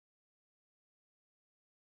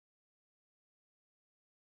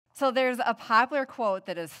So there's a popular quote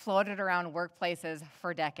that has floated around workplaces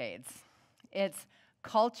for decades. It's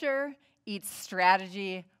culture eats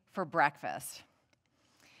strategy for breakfast.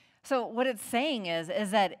 So what it's saying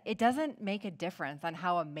is that it doesn't make a difference on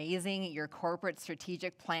how amazing your corporate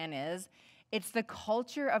strategic plan is. It's the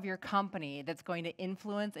culture of your company that's going to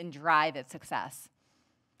influence and drive its success.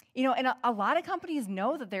 You know, and a lot of companies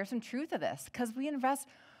know that there's some truth to this because we invest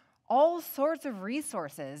all sorts of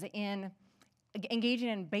resources in engaging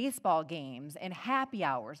in baseball games and happy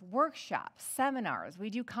hours, workshops, seminars. We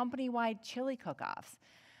do company-wide chili cook-offs.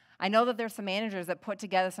 I know that there's some managers that put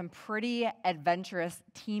together some pretty adventurous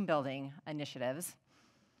team building initiatives.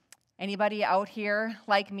 Anybody out here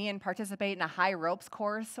like me and participate in a high ropes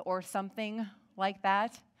course or something like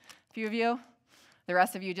that? A few of you? The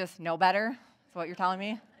rest of you just know better? Is what you're telling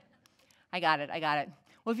me? I got it.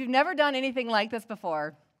 Well, if you've never done anything like this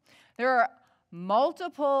before, there are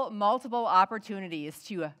multiple opportunities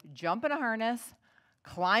to jump in a harness,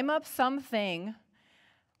 climb up something,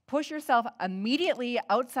 push yourself immediately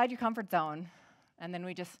outside your comfort zone, and then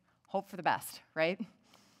we just hope for the best, right?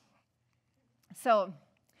 So,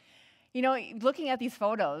 you know, looking at these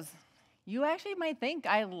photos, you actually might think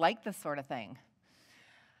I like this sort of thing.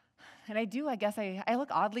 And I do, I guess I look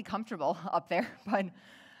oddly comfortable up there, but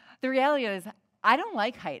the reality is I don't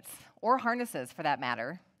like heights, or harnesses for that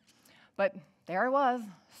matter. But there I was,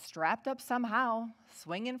 strapped up somehow,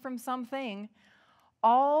 swinging from something,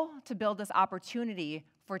 all to build this opportunity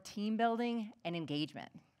for team building and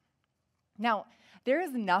engagement. Now, there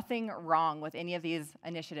is nothing wrong with any of these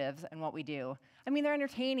initiatives and what we do. I mean, they're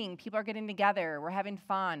entertaining, people are getting together, we're having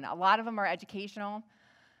fun. A lot of them are educational.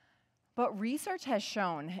 But research has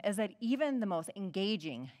shown is that even the most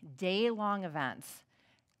engaging, day-long events,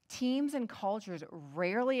 teams and cultures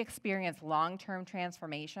rarely experience long-term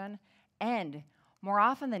transformation, and more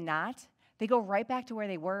often than not, they go right back to where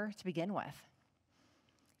they were to begin with.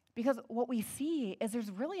 Because what we see is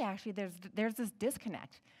there's this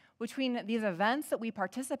disconnect between these events that we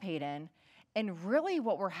participate in and really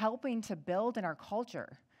what we're helping to build in our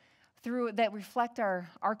culture through that reflect our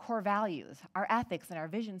core values, our ethics, and our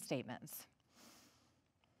vision statements.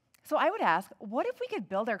 So I would ask, what if we could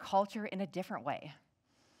build our culture in a different way?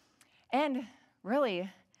 And really,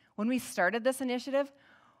 when we started this initiative,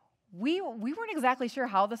 we weren't exactly sure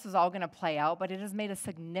how this was all going to play out, but it has made a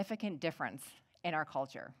significant difference in our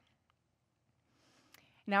culture.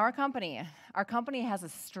 Now, our company has a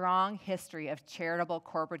strong history of charitable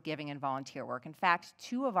corporate giving and volunteer work. In fact,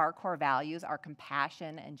 2 of our core values are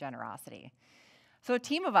compassion and generosity. So a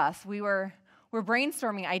team of us, we're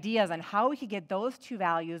brainstorming ideas on how we could get those 2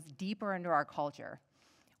 values deeper into our culture.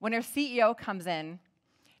 When our CEO comes in,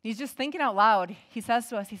 he's just thinking out loud, he says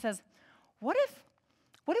to us, what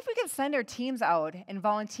if we could send our teams out and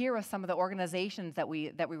volunteer with some of the organizations that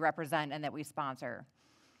we represent and that we sponsor?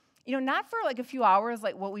 You know, not for like a few hours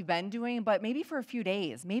like what we've been doing, but maybe for a few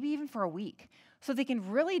days, maybe even for a week, so they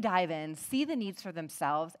can really dive in, see the needs for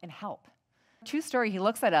themselves, and help. True story, he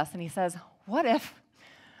looks at us and he says, what if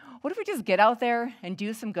we just get out there and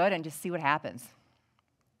do some good and just see what happens?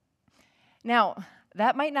 Now,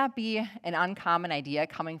 that might not be an uncommon idea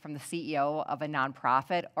coming from the CEO of a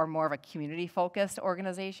nonprofit or more of a community-focused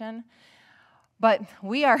organization, but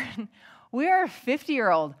we are a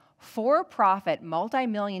 50-year-old for-profit,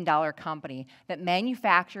 multi-million-dollar company that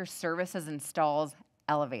manufactures, services, and installs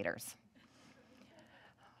elevators.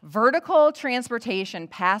 Vertical transportation,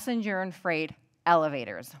 passenger and freight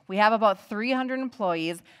elevators. We have about 300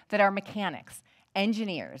 employees that are mechanics,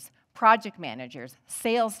 engineers, project managers,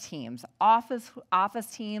 sales teams, office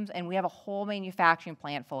teams, and we have a whole manufacturing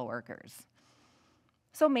plant full of workers.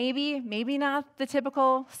 So maybe not the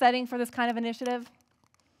typical setting for this kind of initiative.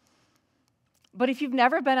 But if you've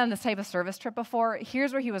never been on this type of service trip before,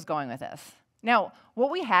 here's where he was going with this. Now, what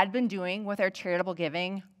we had been doing with our charitable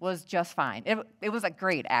giving was just fine. It was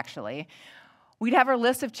great, actually. We'd have our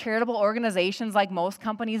list of charitable organizations like most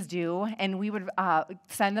companies do, and we would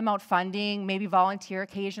send them out funding, maybe volunteer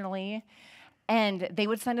occasionally, and they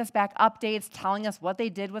would send us back updates telling us what they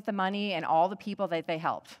did with the money and all the people that they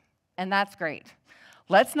helped. And that's great.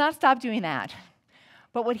 Let's not stop doing that.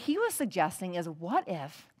 But what he was suggesting is, what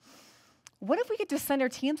if we could just send our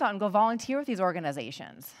teams out and go volunteer with these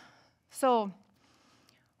organizations? So,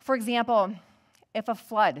 for example, if a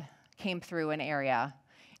flood came through an area,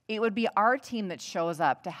 it would be our team that shows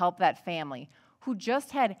up to help that family who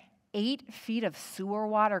just had 8 feet of sewer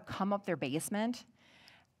water come up their basement,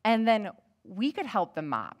 and then we could help them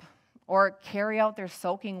mop or carry out their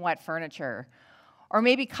soaking wet furniture or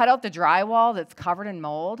maybe cut out the drywall that's covered in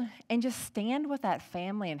mold and just stand with that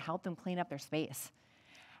family and help them clean up their space.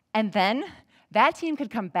 And then that team could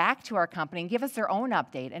come back to our company and give us their own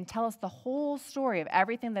update and tell us the whole story of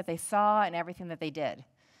everything that they saw and everything that they did.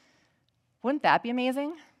 Wouldn't that be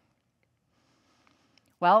amazing?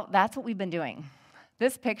 Well, that's what we've been doing.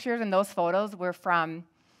 This picture and those photos were from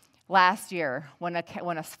last year when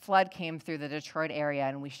a flood came through the Detroit area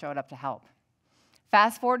and we showed up to help.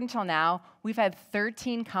 Fast forward until now, we've had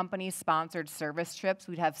 13 company-sponsored service trips.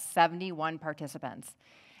 We'd have 71 participants.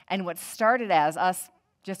 And what started as us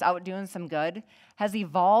just out doing some good has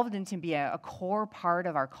evolved into be a core part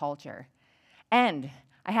of our culture. And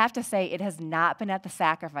I have to say, it has not been at the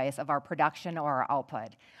sacrifice of our production or our output.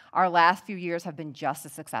 Our last few years have been just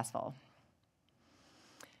as successful.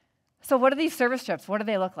 So what are these service trips? What do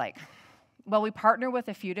they look like? Well, we partner with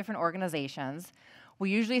a few different organizations. We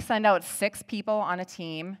usually send out 6 people on a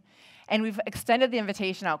team, and we've extended the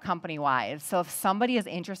invitation out company-wide. So if somebody is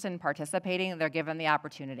interested in participating, they're given the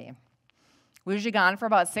opportunity. We're usually gone for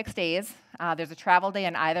about 6 days. There's a travel day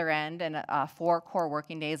on either end and 4 core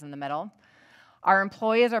working days in the middle. Our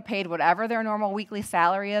employees are paid whatever their normal weekly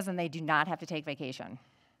salary is, and they do not have to take vacation.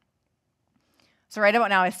 So right about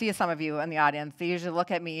now, I see some of you in the audience. They usually look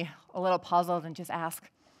at me a little puzzled and just ask,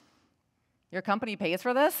 your company pays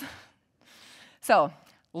for this? So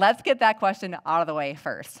let's get that question out of the way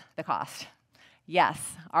first, the cost. Yes,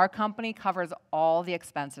 our company covers all the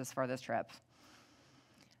expenses for this trip.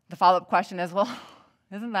 The follow-up question is, well,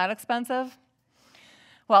 isn't that expensive?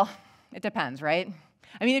 Well, it depends, right?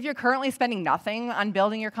 I mean, if you're currently spending nothing on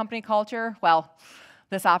building your company culture, well,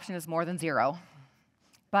 this option is more than zero.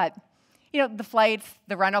 But, the flights,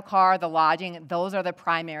 the rental car, the lodging, those are the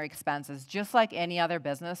primary expenses, just like any other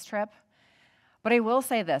business trip. But I will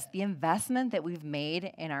say this, the investment that we've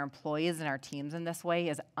made in our employees and our teams in this way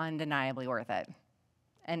is undeniably worth it.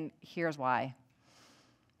 And here's why.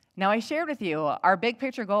 Now, I shared with you, our big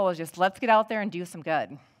picture goal is just let's get out there and do some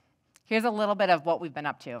good. Here's a little bit of what we've been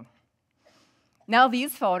up to. Now,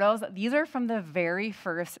 these photos, these are from the very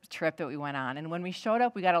first trip that we went on. And when we showed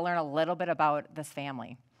up, we got to learn a little bit about this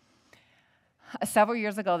family. Several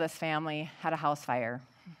years ago, this family had a house fire.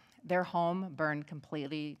 Their home burned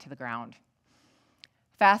completely to the ground.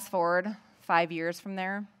 Fast forward 5 years from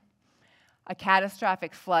there, a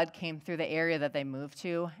catastrophic flood came through the area that they moved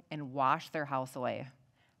to and washed their house away.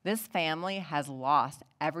 This family has lost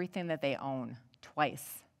everything that they own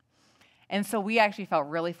twice. And so we actually felt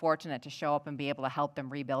really fortunate to show up and be able to help them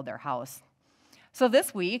rebuild their house. So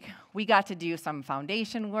this week, we got to do some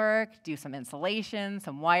foundation work, do some insulation,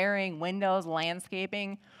 some wiring, windows,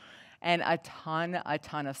 landscaping, and a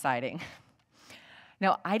ton of siding.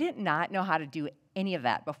 Now, I did not know how to do any of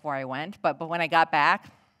that before I went, but when I got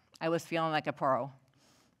back, I was feeling like a pro.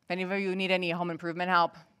 If any of you need any home improvement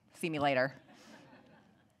help, see me later.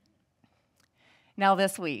 Now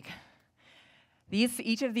this week,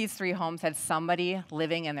 each of these 3 homes had somebody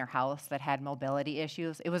living in their house that had mobility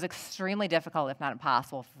issues. It was extremely difficult, if not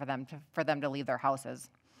impossible, for them to leave their houses.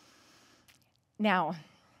 Now,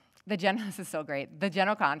 this is so great. The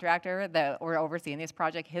general contractor that we're overseeing this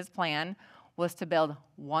project, his plan was to build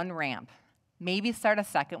 1 ramp, maybe start a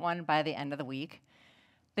second one by the end of the week.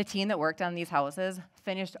 The team that worked on these houses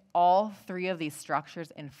finished all 3 of these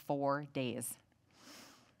structures in 4 days.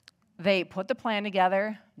 They put the plan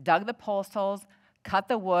together, dug the post holes, cut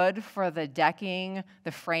the wood for the decking,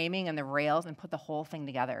 the framing, and the rails, and put the whole thing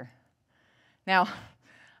together. Now, I'm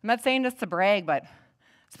not saying this to brag, but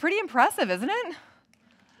it's pretty impressive, isn't it?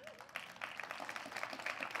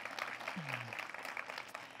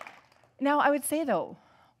 Now, I would say, though,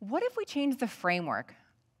 what if we change the framework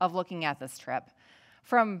of looking at this trip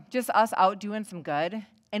from just us out doing some good,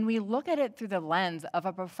 and we look at it through the lens of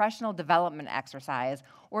a professional development exercise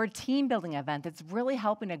or a team building event that's really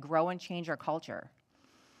helping to grow and change our culture?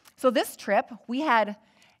 So this trip, we had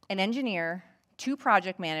an engineer, 2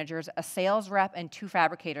 project managers, a sales rep, and 2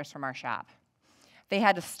 fabricators from our shop. They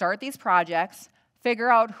had to start these projects, figure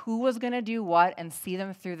out who was going to do what, and see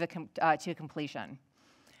them through to completion.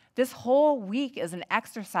 This whole week is an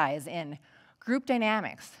exercise in group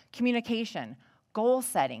dynamics, communication, goal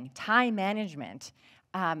setting, time management,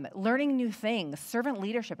 learning new things, servant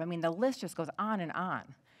leadership. I mean, the list just goes on and on.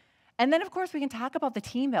 And then, of course, we can talk about the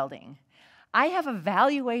team building. I have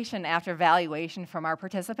evaluation after evaluation from our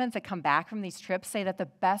participants that come back from these trips say that the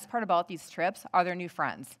best part about these trips are their new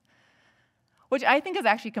friends, which I think is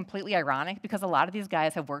actually completely ironic because a lot of these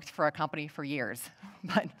guys have worked for a company for years.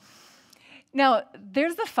 But now,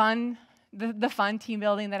 there's the fun team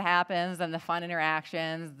building that happens and the fun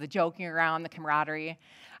interactions, the joking around, the camaraderie.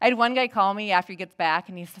 I had one guy call me after he gets back,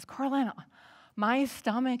 and he says, Coralyn, my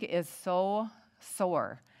stomach is so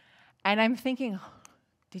sore. And I'm thinking,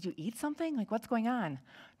 did you eat something? Like, what's going on?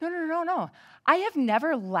 No. I have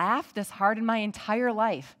never laughed this hard in my entire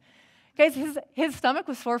life. Guys, his stomach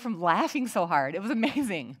was sore from laughing so hard. It was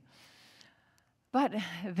amazing. But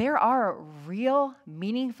there are real,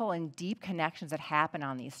 meaningful, and deep connections that happen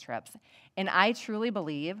on these trips. And I truly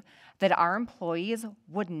believe that our employees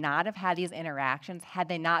would not have had these interactions had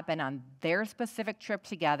they not been on their specific trip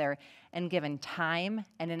together and given time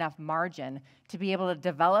and enough margin to be able to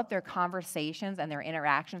develop their conversations and their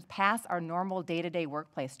interactions past our normal day-to-day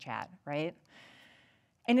workplace chat, right?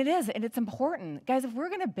 And it's important. Guys, if we're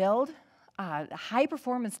gonna build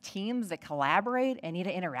high-performance teams that collaborate and need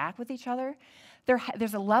to interact with each other,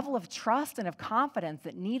 there's a level of trust and of confidence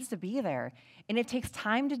that needs to be there, and it takes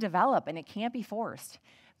time to develop, and it can't be forced.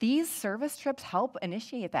 These service trips help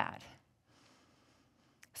initiate that.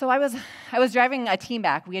 So I was driving a team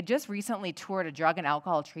back. We had just recently toured a drug and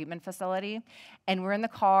alcohol treatment facility, and we're in the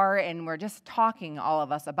car, and we're just talking, all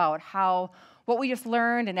of us, about what we just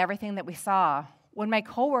learned and everything that we saw. When my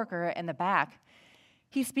coworker in the back,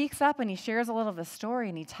 he speaks up and he shares a little of the story,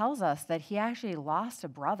 and he tells us that he actually lost a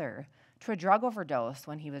brother to a drug overdose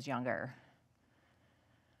when he was younger.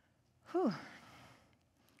 Whew.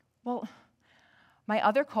 Well, my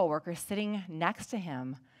other coworker sitting next to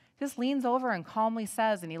him just leans over and calmly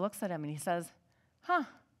says, and he looks at him and he says,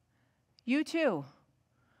 you too.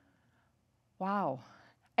 Wow.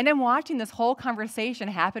 And I'm watching this whole conversation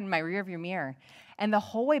happen in my rearview mirror. And the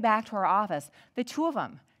whole way back to our office, the two of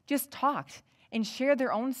them just talked and shared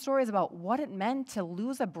their own stories about what it meant to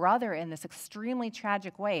lose a brother in this extremely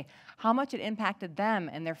tragic way, how much it impacted them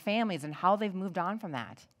and their families, and how they've moved on from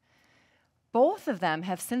that. Both of them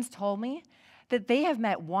have since told me that they have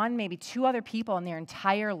met one, maybe two other people in their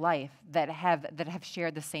entire life that have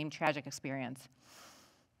shared the same tragic experience.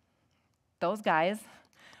 Those guys,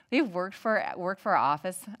 they've worked for our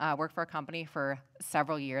office, worked for a company for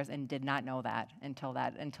several years, and did not know that until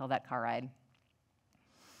that car ride.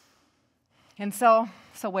 And so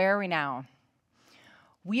where are we now?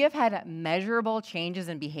 We have had measurable changes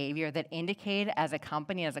in behavior that indicate, as a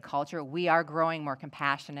company, as a culture, we are growing more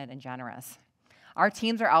compassionate and generous. Our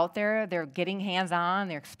teams are out there, they're getting hands-on,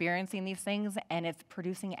 they're experiencing these things, and it's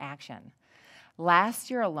producing action.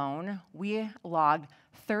 Last year alone, we logged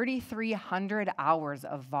 3,300 hours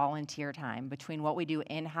of volunteer time between what we do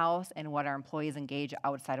in-house and what our employees engage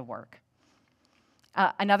outside of work.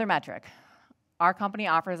 Another metric. Our company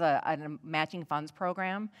offers a matching funds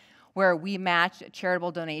program where we match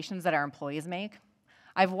charitable donations that our employees make.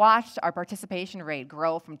 I've watched our participation rate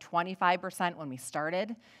grow from 25% when we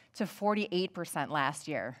started to 48% last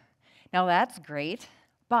year. Now that's great,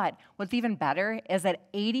 but what's even better is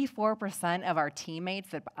that 84% of our teammates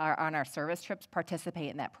that are on our service trips participate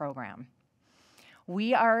in that program.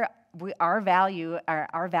 Our value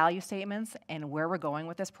statements and where we're going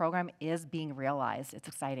with this program is being realized. It's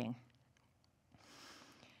exciting.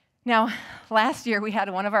 Now, last year, we had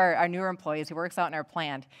one of our newer employees who works out in our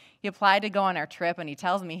plant. He applied to go on our trip, and he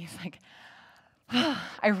tells me, he's like,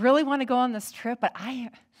 I really want to go on this trip, but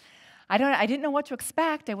I didn't know what to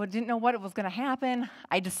expect. I didn't know what was going to happen.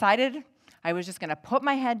 I decided I was just going to put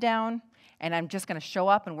my head down, and I'm just going to show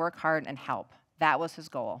up and work hard and help. That was his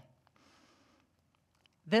goal.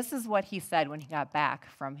 This is what he said when he got back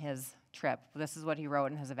from his trip. This is what he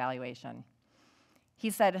wrote in his evaluation.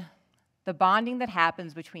 He said, the bonding that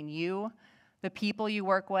happens between you, the people you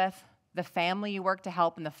work with, the family you work to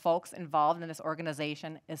help, and the folks involved in this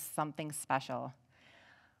organization is something special.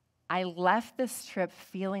 I left this trip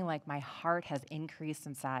feeling like my heart has increased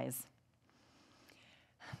in size.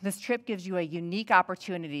 This trip gives you a unique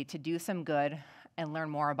opportunity to do some good and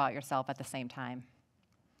learn more about yourself at the same time.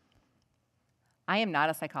 I am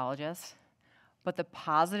not a psychologist, but the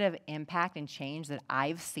positive impact and change that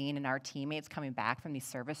I've seen in our teammates coming back from these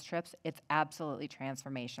service trips, it's absolutely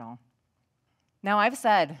transformational. Now, I've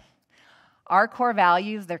said our core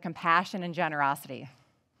values, they're compassion and generosity.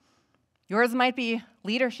 Yours might be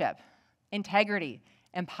leadership, integrity,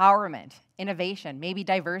 empowerment, innovation, maybe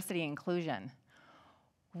diversity and inclusion.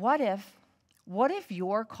 What if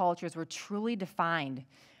your cultures were truly defined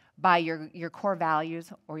by your core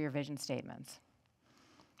values or your vision statements?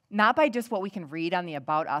 Not by just what we can read on the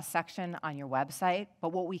About Us section on your website,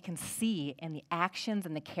 but what we can see in the actions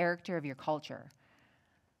and the character of your culture.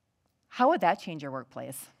 How would that change your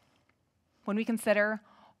workplace? When we consider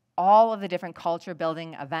all of the different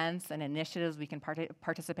culture-building events and initiatives we can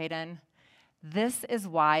participate in, this is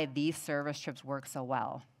why these service trips work so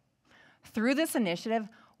well. Through this initiative,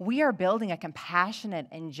 we are building a compassionate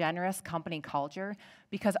and generous company culture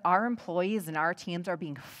because our employees and our teams are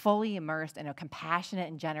being fully immersed in a compassionate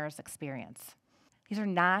and generous experience. These are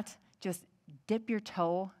not just dip your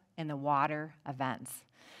toe in the water events.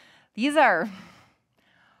 These are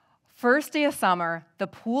first day of summer, the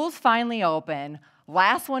pool's finally open,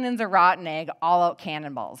 last one in's a rotten egg, all out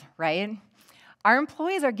cannonballs, right? Our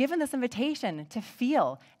employees are given this invitation to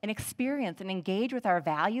feel and experience and engage with our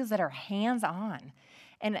values that are hands-on.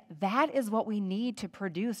 And that is what we need to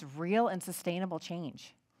produce real and sustainable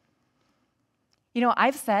change. You know,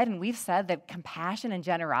 I've said and we've said that compassion and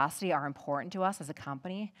generosity are important to us as a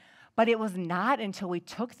company, but it was not until we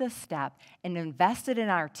took this step and invested in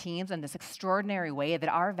our teams in this extraordinary way that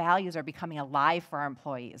our values are becoming alive for our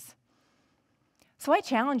employees. So I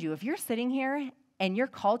challenge you, if you're sitting here and your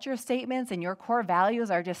culture statements and your core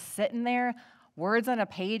values are just sitting there, words on a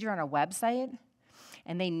page or on a website,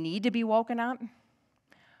 and they need to be woken up,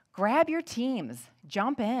 grab your teams,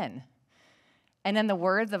 jump in. And in the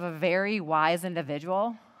words of a very wise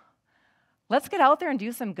individual, let's get out there and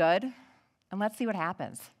do some good, and let's see what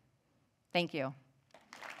happens. Thank you.